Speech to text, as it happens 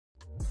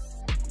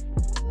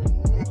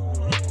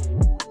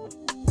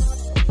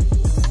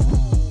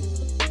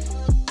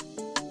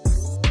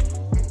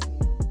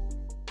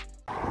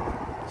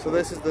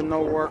this is the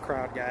no war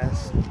crowd,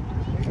 guys.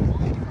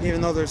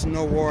 Even though there's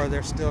no war,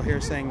 they're still here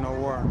saying no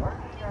war.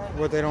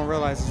 What they don't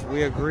realize is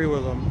we agree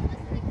with them.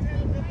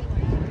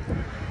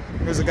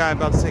 There's a guy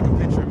about to take a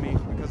picture of me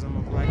because I'm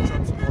a black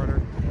Trump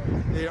supporter.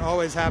 It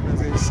always happens.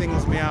 He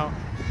singles me out.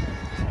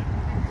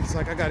 It's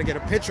like I got to get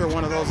a picture of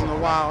one of those in the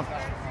wild.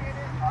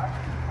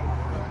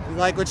 You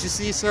like what you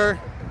see, sir?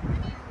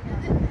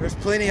 There's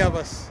plenty of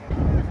us.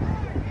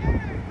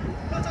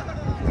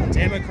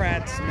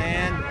 Democrats,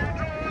 man.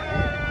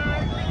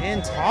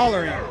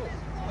 Intolerant.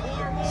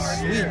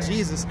 Sweet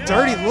Jesus.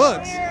 Dirty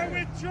looks.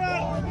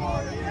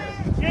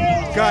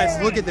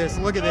 Guys, look at this.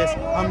 Look at this.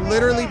 I'm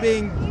literally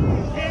being...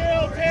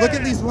 Look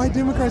at these white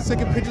Democrats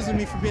taking pictures of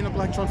me for being a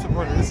black Trump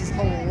supporter. This is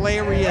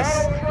hilarious.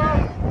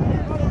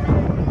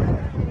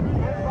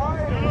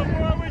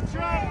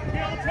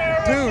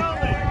 Dude,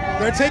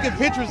 they're taking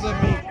pictures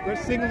of me. They're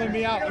singling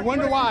me out. I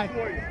wonder why.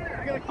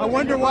 I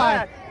wonder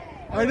why.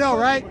 I know,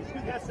 right?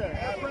 Yes, sir. I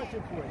have a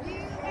question for you.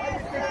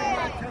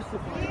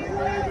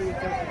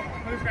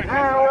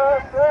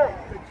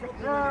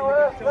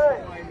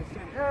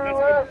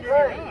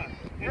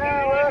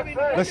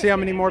 Let's see how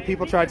many more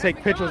people try to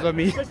take pictures of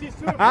me.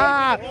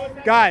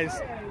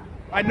 Guys,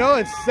 I know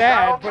it's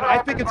sad, but I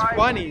think it's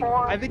funny.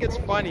 I think it's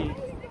funny.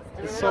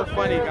 It's so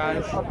funny,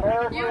 guys.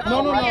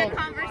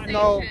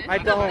 No, I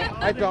don't.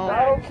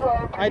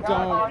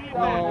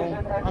 No,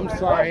 I'm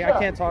sorry. I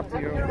can't talk to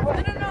you.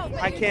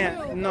 I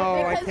can't.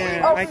 No, I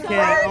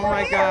can't. Oh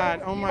my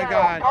God. Oh my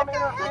God.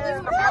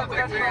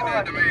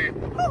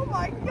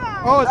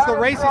 Oh, it's the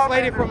racist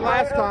lady from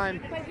last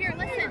time.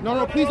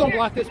 No, please don't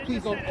block this.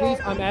 Please don't. Please,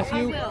 I'm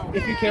asking you,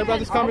 if you care about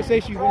this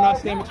conversation, you will not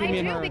stand between me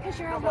and her. This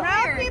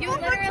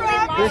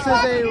is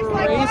a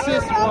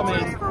racist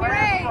woman.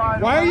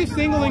 Why are you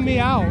singling me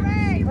out?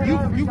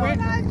 You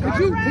went. Could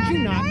you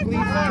not,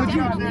 please? Could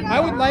you? I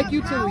would like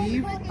you to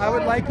leave. I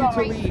would like you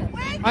to leave.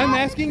 I'm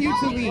asking you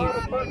to leave.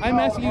 I'm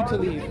asking you to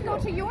leave. Go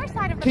to your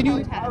side of the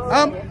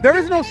protest. There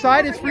is no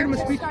side. It's freedom of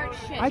speech.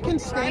 I can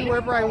stand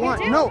wherever I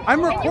want. No,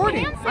 I'm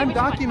recording. I'm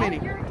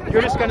documenting.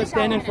 You're just gonna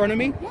stand in front of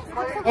me?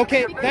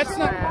 Okay, that's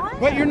not.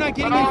 But you're not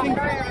getting anything.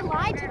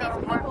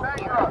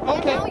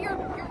 Okay.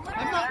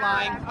 I'm not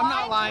lying. I'm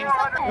not lying.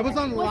 It was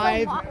on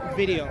live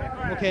video,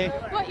 okay?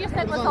 What you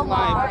said was a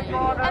lie.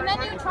 And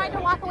then you tried to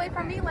walk away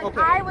from me like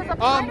I was a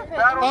part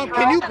of it.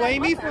 Can you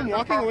blame me from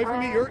walking away from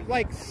me? You're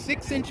like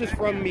 6 inches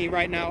from me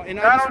right now, and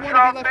I just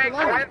want to be left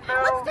alone.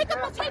 Let's take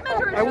a tape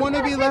measure. I want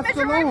to be left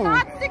alone.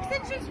 I'm not 6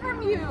 inches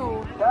from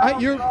you.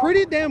 You're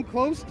pretty damn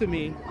close to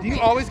me. Do you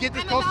always get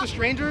this close to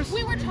strangers?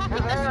 We were talking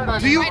this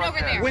right over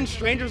there. When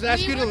strangers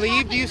ask you to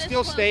leave, do you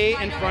still stay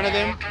in front of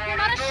them? You're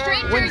not a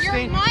stranger.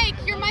 You're Mike.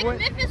 You're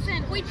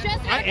Magnificent. We just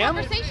had a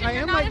conversation. I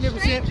am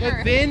magnificent,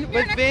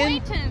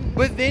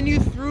 but then you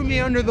threw me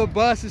under the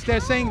bus instead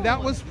of saying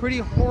that was pretty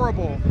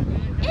horrible.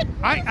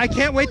 I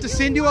can't wait to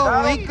send you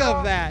a link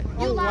of that.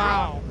 Oh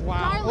wow.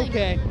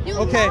 Okay.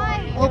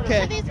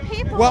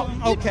 Well,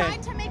 okay.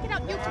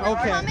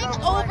 Coming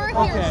over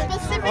here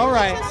specifically All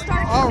right. to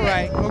start All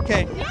today. right.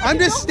 Okay. I'm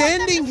just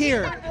standing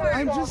here.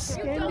 I'm just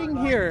standing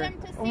here.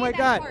 Oh my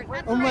God.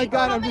 Oh my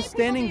God. I'm just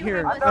standing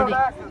here.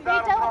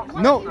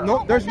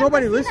 No. There's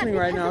nobody listening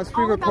right now. It's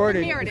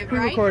pre-recorded. It's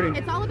pre-recording.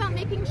 It's all about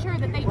making sure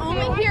that they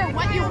only hear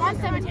what you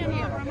want them to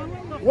hear.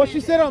 Well,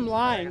 she said I'm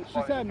lying.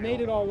 She said I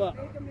made it all up.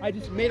 I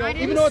just made it,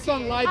 even though it's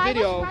on live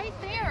video. I was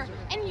right there,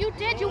 and you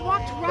did. You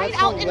walked right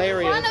out in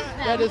front of them.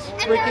 That is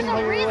freaking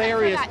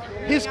hilarious.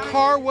 His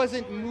car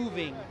wasn't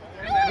moving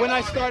when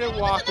I started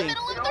walking.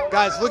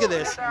 Guys, look at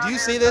this. Do you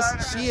see this?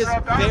 She is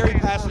very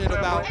passionate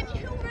about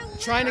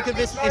trying to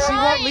convince me, and she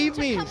won't leave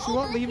me. She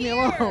won't leave me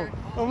alone.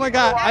 Oh my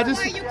God, I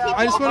just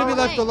want to be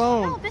left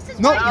alone.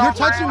 No, you're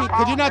touching me.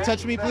 Could you not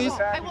touch me, please?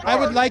 I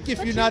would like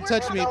if you not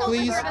touch me,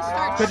 please.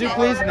 Could you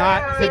please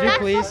not? Could you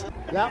please?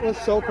 That was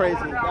so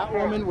crazy. That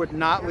woman would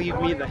not leave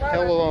me the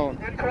hell alone.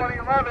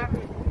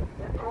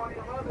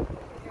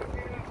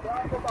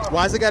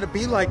 Why's it got to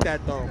be like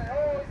that, though?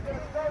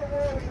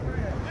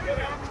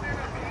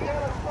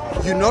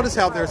 You notice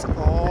how there's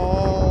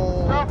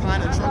all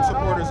kind of Trump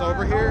supporters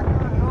over here,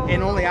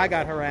 and only I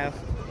got harassed.